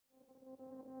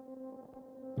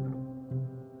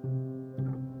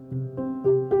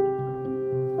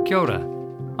Kia ora,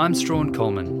 I'm Strawn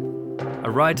Coleman, a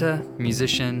writer,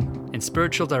 musician, and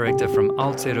spiritual director from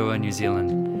Aotearoa, New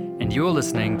Zealand, and you're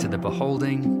listening to the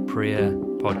Beholding Prayer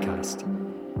podcast,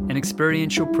 an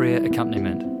experiential prayer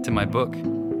accompaniment to my book,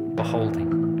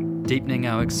 Beholding, Deepening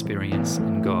Our Experience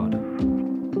in God.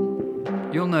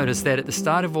 You'll notice that at the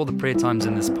start of all the prayer times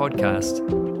in this podcast,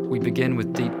 we begin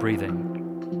with deep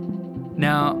breathing.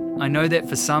 Now, I know that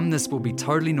for some this will be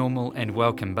totally normal and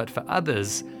welcome, but for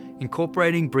others,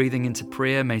 incorporating breathing into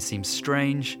prayer may seem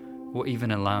strange or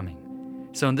even alarming.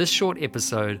 So in this short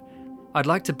episode, I'd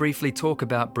like to briefly talk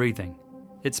about breathing,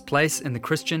 its place in the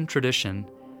Christian tradition,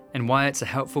 and why it's a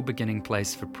helpful beginning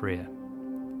place for prayer.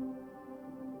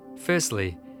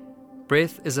 Firstly,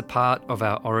 breath is a part of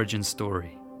our origin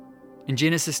story. In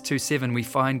Genesis 2:7, we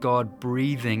find God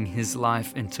breathing His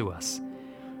life into us.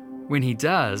 When He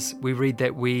does, we read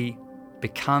that we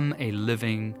become a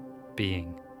living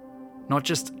being. Not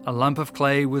just a lump of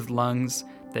clay with lungs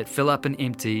that fill up and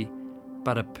empty,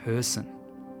 but a person.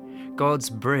 God's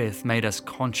breath made us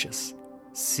conscious,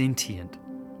 sentient,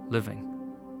 living.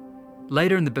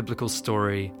 Later in the biblical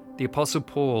story, the Apostle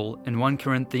Paul in 1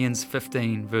 Corinthians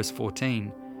 15 verse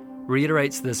 14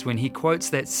 reiterates this when he quotes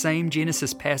that same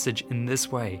Genesis passage in this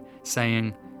way,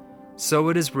 saying, "So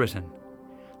it is written,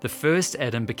 the first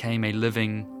Adam became a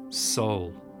living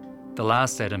soul. The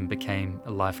last Adam became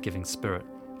a life-giving spirit."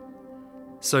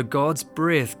 So God's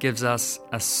breath gives us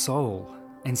a soul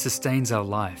and sustains our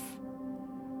life.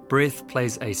 Breath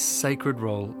plays a sacred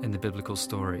role in the biblical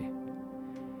story.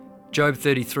 Job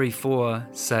 33:4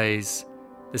 says,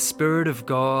 "The Spirit of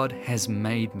God has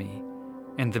made me,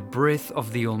 and the breath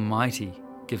of the Almighty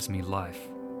gives me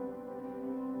life."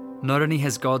 Not only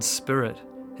has God's Spirit,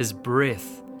 His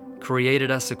breath, created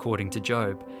us according to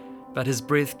Job, but His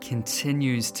breath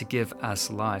continues to give us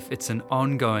life. It's an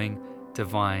ongoing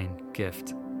divine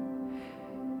gift.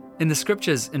 In the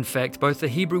scriptures, in fact, both the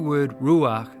Hebrew word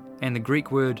ruach and the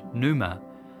Greek word pneuma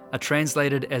are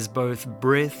translated as both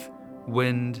breath,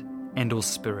 wind, and/or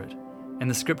spirit, and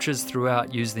the scriptures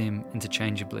throughout use them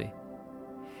interchangeably.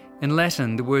 In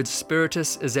Latin, the word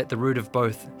spiritus is at the root of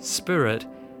both spirit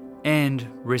and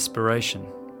respiration.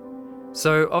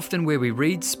 So often where we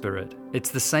read spirit,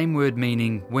 it's the same word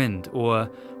meaning wind, or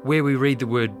where we read the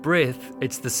word breath,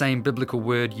 it's the same biblical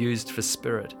word used for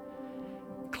spirit.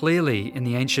 Clearly, in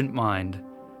the ancient mind,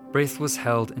 breath was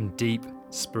held in deep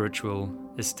spiritual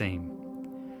esteem.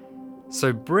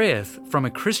 So breath, from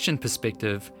a Christian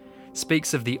perspective,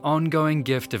 speaks of the ongoing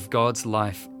gift of God's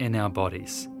life in our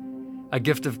bodies, a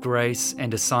gift of grace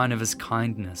and a sign of His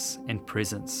kindness and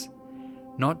presence.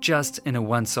 Not just in a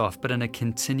once-off, but in a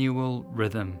continual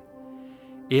rhythm.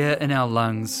 Air in our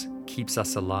lungs keeps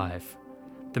us alive.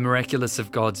 The miraculous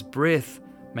of God's breath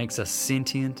makes us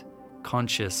sentient,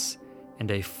 conscious,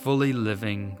 and a fully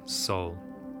living soul.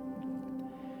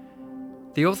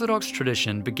 The Orthodox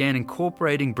tradition began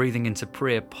incorporating breathing into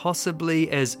prayer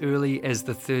possibly as early as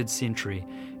the 3rd century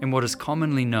in what is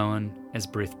commonly known as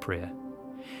breath prayer.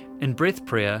 In breath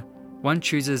prayer, one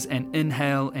chooses an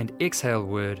inhale and exhale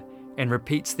word and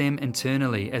repeats them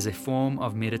internally as a form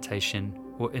of meditation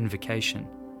or invocation.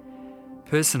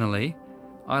 Personally,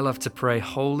 I love to pray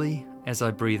holy as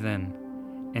I breathe in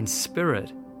and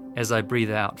spirit as I breathe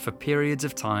out for periods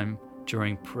of time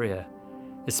during prayer,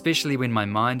 especially when my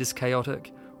mind is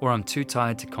chaotic or I'm too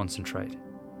tired to concentrate.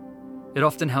 It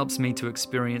often helps me to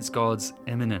experience God's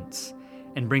immanence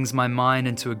and brings my mind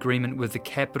into agreement with the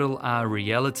capital R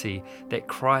reality that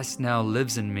Christ now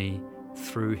lives in me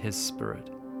through His Spirit.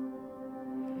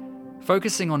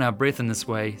 Focusing on our breath in this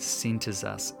way centers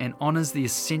us and honors the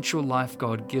essential life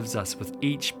God gives us with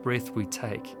each breath we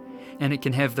take, and it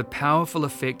can have the powerful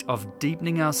effect of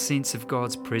deepening our sense of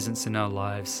God's presence in our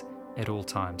lives at all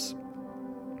times.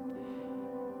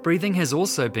 Breathing has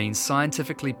also been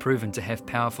scientifically proven to have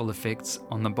powerful effects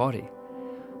on the body.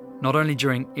 Not only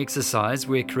during exercise,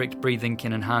 where correct breathing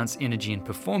can enhance energy and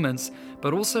performance,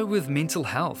 but also with mental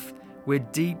health, where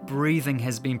deep breathing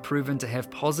has been proven to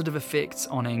have positive effects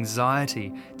on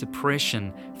anxiety,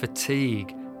 depression,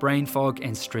 fatigue, brain fog,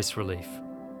 and stress relief.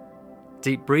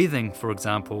 Deep breathing, for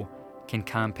example, can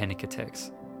calm panic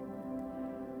attacks.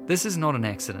 This is not an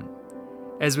accident.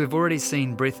 As we've already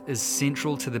seen, breath is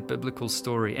central to the biblical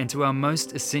story and to our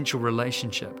most essential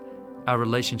relationship, our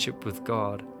relationship with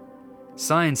God.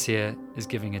 Science here is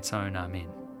giving its own amen.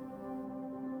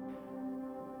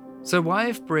 So why,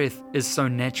 if breath is so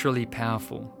naturally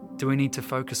powerful, do we need to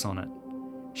focus on it?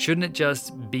 Shouldn't it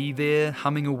just be there,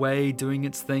 humming away, doing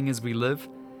its thing as we live?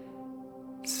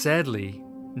 Sadly,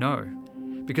 no,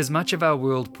 because much of our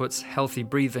world puts healthy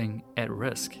breathing at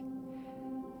risk.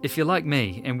 If you're like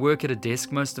me and work at a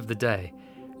desk most of the day,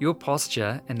 Your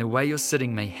posture and the way you're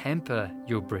sitting may hamper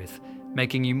your breath,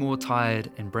 making you more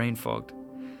tired and brain-fogged.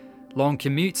 Long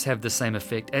commutes have the same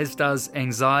effect, as does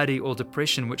anxiety or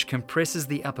depression, which compresses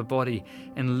the upper body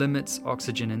and limits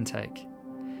oxygen intake.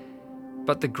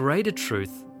 But the greater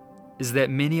truth is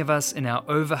that many of us in our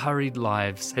over-hurried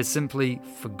lives have simply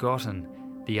forgotten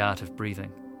the art of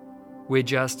breathing. We're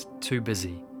just too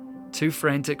busy, too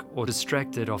frantic or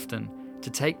distracted often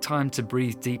to take time to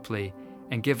breathe deeply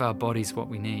and give our bodies what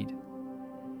we need.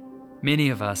 Many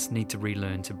of us need to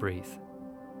relearn to breathe.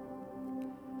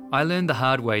 I learned the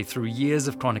hard way through years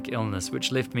of chronic illness,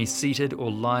 which left me seated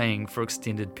or lying for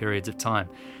extended periods of time.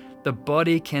 The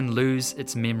body can lose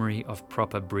its memory of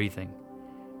proper breathing.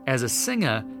 As a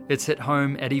singer, it's hit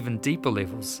home at even deeper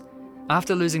levels.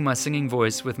 After losing my singing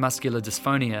voice with muscular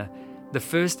dysphonia, the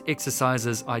first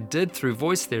exercises I did through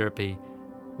voice therapy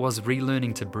was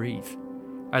relearning to breathe.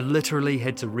 I literally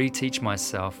had to reteach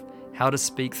myself how to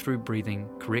speak through breathing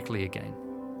correctly again.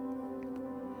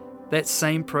 That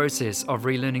same process of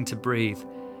relearning to breathe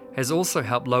has also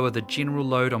helped lower the general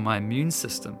load on my immune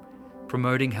system,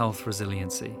 promoting health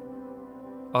resiliency.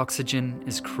 Oxygen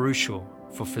is crucial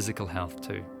for physical health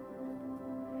too.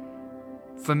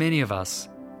 For many of us,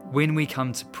 when we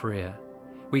come to prayer,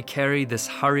 we carry this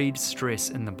hurried stress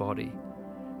in the body.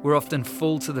 We're often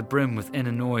full to the brim with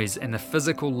inner noise and the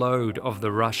physical load of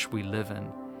the rush we live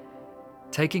in.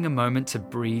 Taking a moment to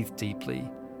breathe deeply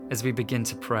as we begin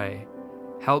to pray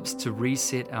helps to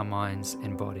reset our minds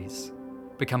and bodies,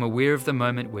 become aware of the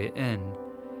moment we're in,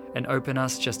 and open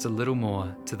us just a little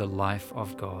more to the life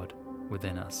of God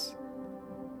within us.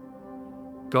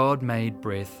 God made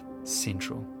breath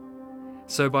central.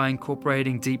 So by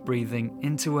incorporating deep breathing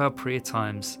into our prayer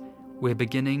times, we're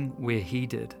beginning where He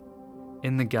did,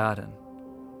 in the garden,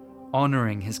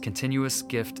 honoring His continuous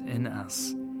gift in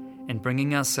us and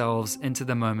bringing ourselves into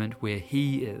the moment where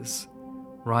He is,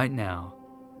 right now,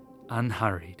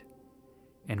 unhurried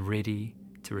and ready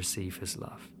to receive His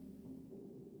love.